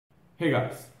Hey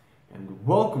guys, and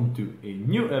welcome to a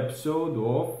new episode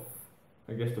of,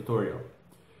 tutorial.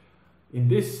 In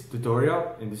this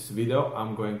tutorial, in this video,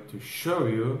 I'm going to show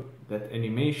you that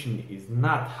animation is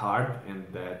not hard and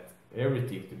that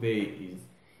everything today is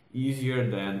easier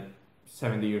than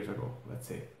 70 years ago, let's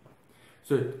say.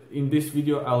 So in this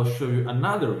video, I'll show you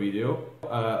another video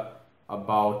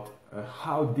about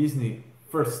how Disney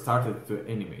first started to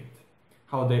animate.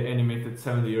 How they animated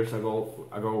 70 years ago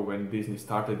when Disney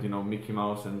started, Mickey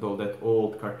Mouse and all that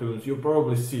old cartoons. You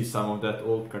probably see some of that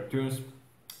old cartoons.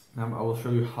 Now I will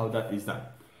show you how that is done.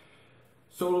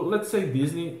 So let's say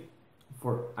Disney,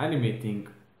 for animating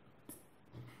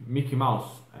Mickey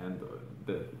Mouse and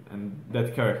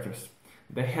that characters,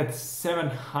 they had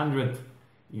 700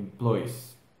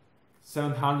 employees,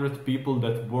 700 people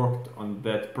that worked on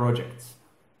that projects.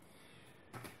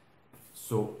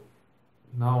 So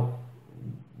now,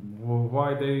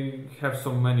 why they have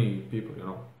so many people,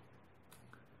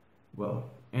 Well,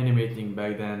 animating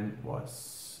back then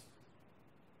was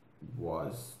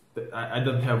I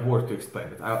don't have words to explain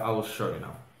it. I will show you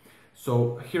now.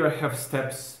 So here I have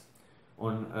steps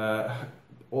on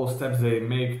all steps they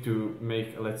make to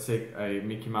make, let's say, a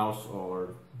Mickey Mouse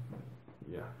or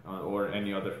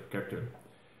any other cartoon.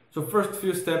 So first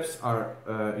few steps are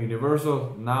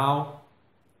universal. Now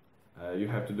you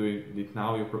have to do it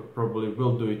now. You probably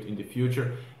will do it in the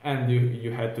future, and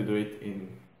you had to do it in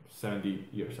 70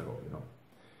 years ago.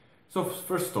 So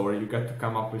first story, you got to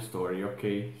come up with story.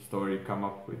 Okay, story, come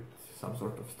up with some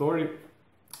sort of story.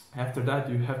 After that,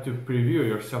 you have to preview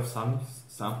yourself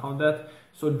somehow that.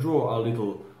 So draw a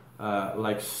little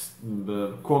like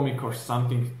the comic or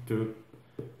something to.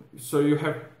 So you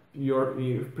have your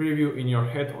preview in your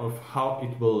head of how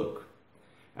it will look.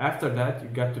 After that, you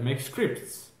got to make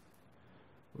scripts.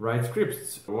 Write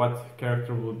scripts, what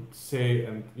character would say,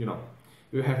 and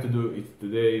you have to do it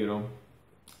today,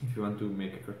 if you want to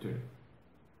make a cartoon.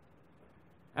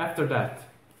 After that,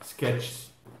 sketches.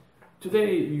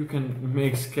 Today you can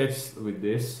make sketches with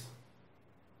this.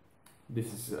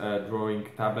 This is a drawing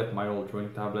tablet, my old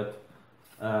drawing tablet.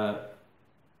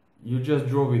 You just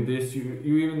draw with this. You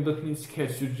even don't need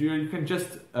sketch. You can just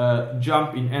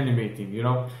jump in animating,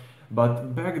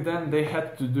 But back then they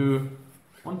had to do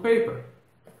on paper.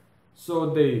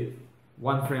 So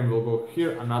one frame will go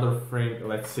here, another frame,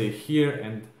 let's say here,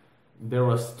 and there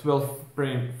was 12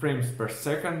 frames per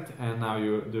second, and now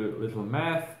you do a little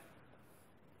math.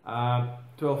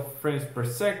 12 frames per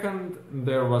second,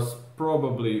 there was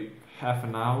probably half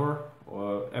an hour,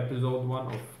 or episode 1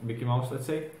 of Mickey Mouse, let's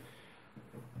say.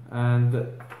 And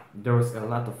there was a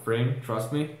lot of frame,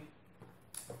 trust me.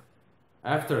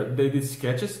 After they did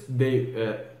sketches,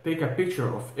 they take a picture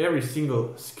of every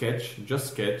single sketch,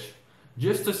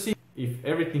 just to see if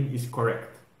everything is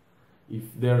correct. If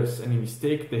there is any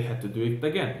mistake, they had to do it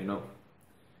again,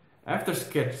 After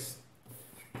sketches,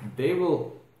 they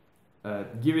will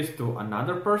give it to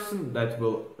another person that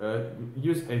will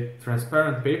use a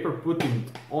transparent paper, put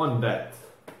it on that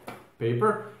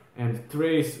paper and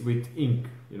trace with ink,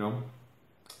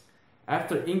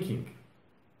 After inking,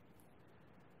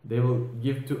 they will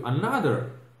give to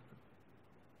another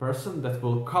person that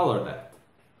will color that.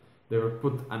 They will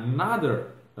put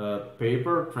another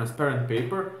paper, transparent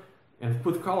paper, and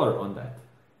put color on that.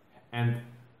 And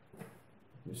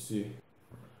you see.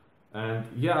 And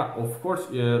yeah, of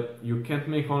course, you can't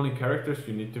make only characters,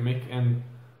 you need to make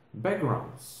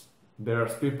backgrounds. There are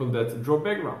people that draw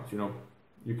backgrounds,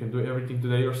 You can do everything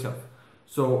today yourself.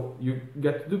 So you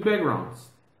get to do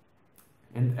backgrounds.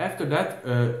 And after that,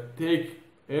 take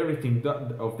everything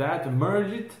of that,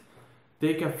 merge it,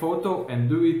 take a photo and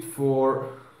do it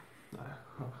for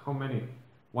how many?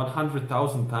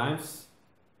 100,000 times,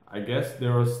 I guess.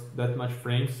 There was that much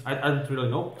frames. I don't really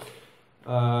know.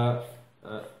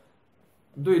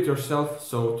 Do it yourself.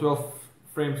 So 12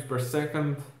 frames per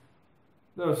second.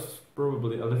 That was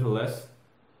probably a little less.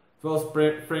 12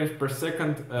 frames per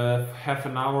second, half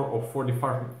an hour or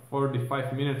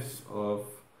 45 minutes of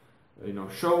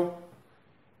show.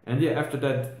 And yeah, after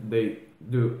that they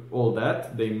do all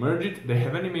that, they merge it, they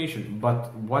have animation.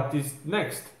 But what is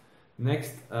next?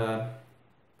 Next,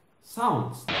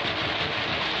 sounds.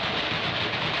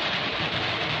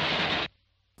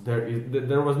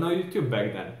 There was no YouTube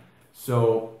back then.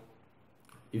 So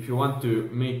if you want to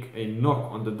make a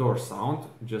knock on the door sound,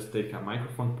 just take a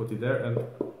microphone, put it there, and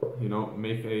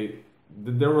make a.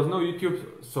 There was no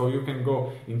YouTube, so you can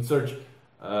go in search,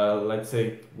 let's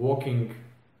say, walking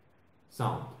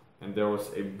sound, and there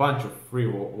was a bunch of free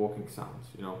walking sounds.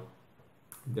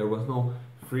 There was no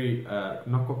free,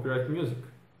 no copyright music.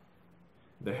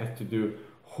 They had to do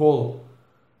whole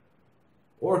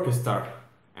orchestra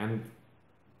and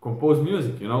compose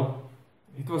music, you know.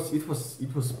 It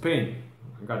was pain.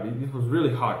 God, it was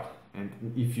really hard. And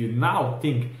if you now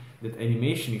think that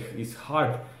animation is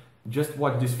hard, just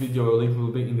watch this video. A link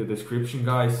will be in the description,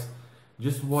 guys.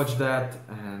 Just watch that,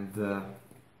 and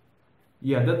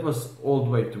yeah, that was old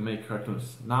way to make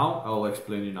cartoons. Now I'll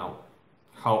explain you now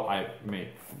how I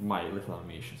make my little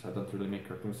animations. I don't really make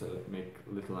cartoons, I make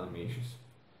little animations.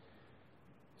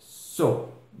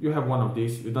 So you have one of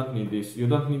these. You don't need this. You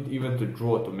don't need even to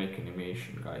draw to make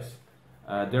animation, guys.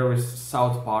 There is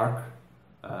South Park,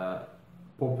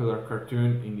 popular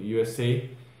cartoon in the USA.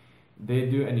 They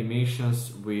do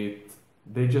animations with,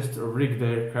 they just rig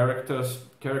their characters.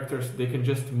 They can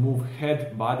just move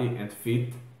head, body and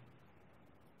feet,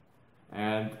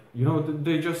 and you know,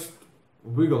 they just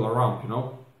wiggle around, you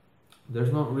know.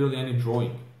 There's not really any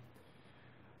drawing.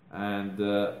 And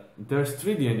there's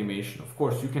 3D animation. Of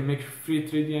course, you can make free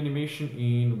 3D animation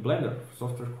in Blender,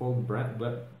 software called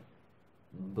Blender.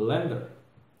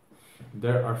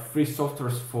 There are free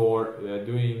softwares for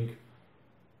doing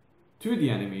 2D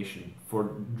animation, for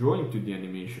drawing 2D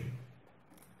animation.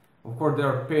 Of course, there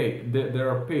are pay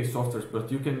softwares,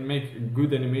 but you can make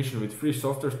good animation with free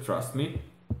softwares. Trust me.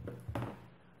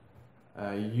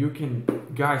 You can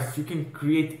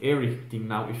create everything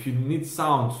now. If you need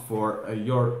sounds for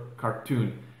your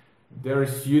cartoon, there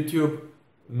is YouTube,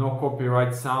 no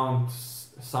copyright sound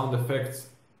effects,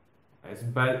 as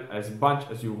bunch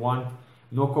as you want.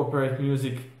 No copyright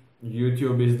music,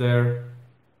 YouTube is there.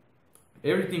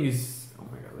 Everything is, oh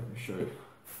my god, let me show you.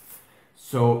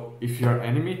 So if you are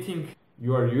animating,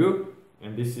 you are you,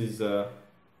 and this is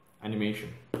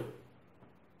animation.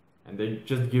 And they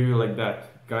just give you like that.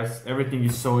 Guys, everything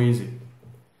is so easy.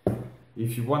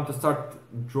 If you want to start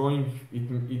drawing, it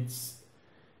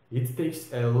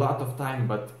takes a lot of time,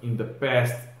 but in the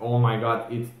past, oh my god,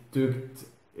 it took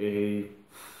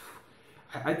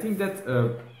I think that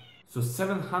so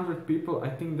 700 people, I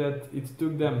think that it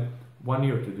took them 1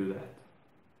 year to do that.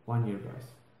 1 year,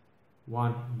 guys.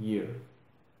 1 year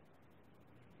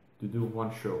to do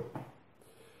one show.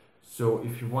 So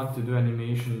if you want to do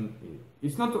animation,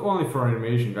 it's not only for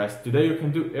animation, guys. Today you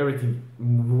can do everything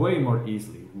way more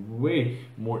easily.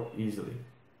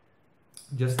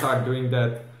 Just start doing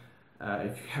that.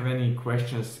 If you have any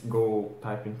questions, go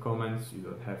type in comments. You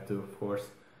don't have to, of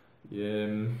course.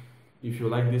 If you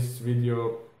like this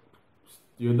video,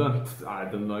 I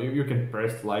don't know, you can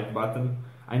press like button.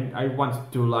 I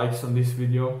want 2 likes on this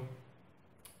video,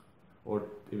 or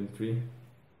even 3.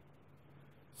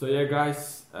 So yeah,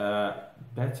 guys,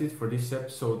 that's it for this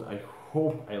episode. I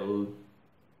hope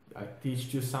I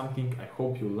teach you something. I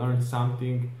hope you learned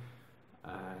something,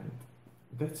 and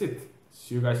that's it.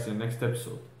 See you guys in the next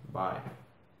episode. Bye.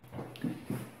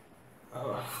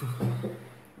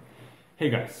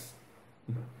 Hey guys.